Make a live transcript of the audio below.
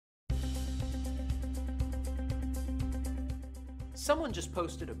Someone just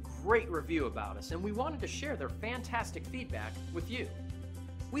posted a great review about us, and we wanted to share their fantastic feedback with you.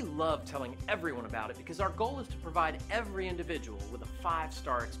 We love telling everyone about it because our goal is to provide every individual with a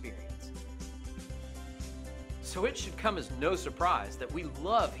 5-star experience. So it should come as no surprise that we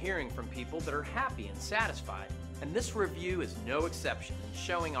love hearing from people that are happy and satisfied, and this review is no exception in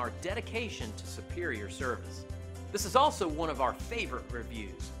showing our dedication to superior service. This is also one of our favorite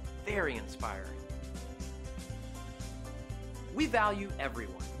reviews, very inspiring. We value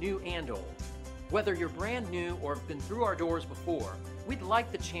everyone, new and old. Whether you're brand new or have been through our doors before, we'd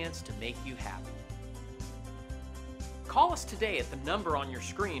like the chance to make you happy. Call us today at the number on your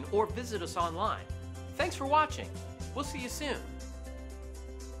screen or visit us online. Thanks for watching. We'll see you soon.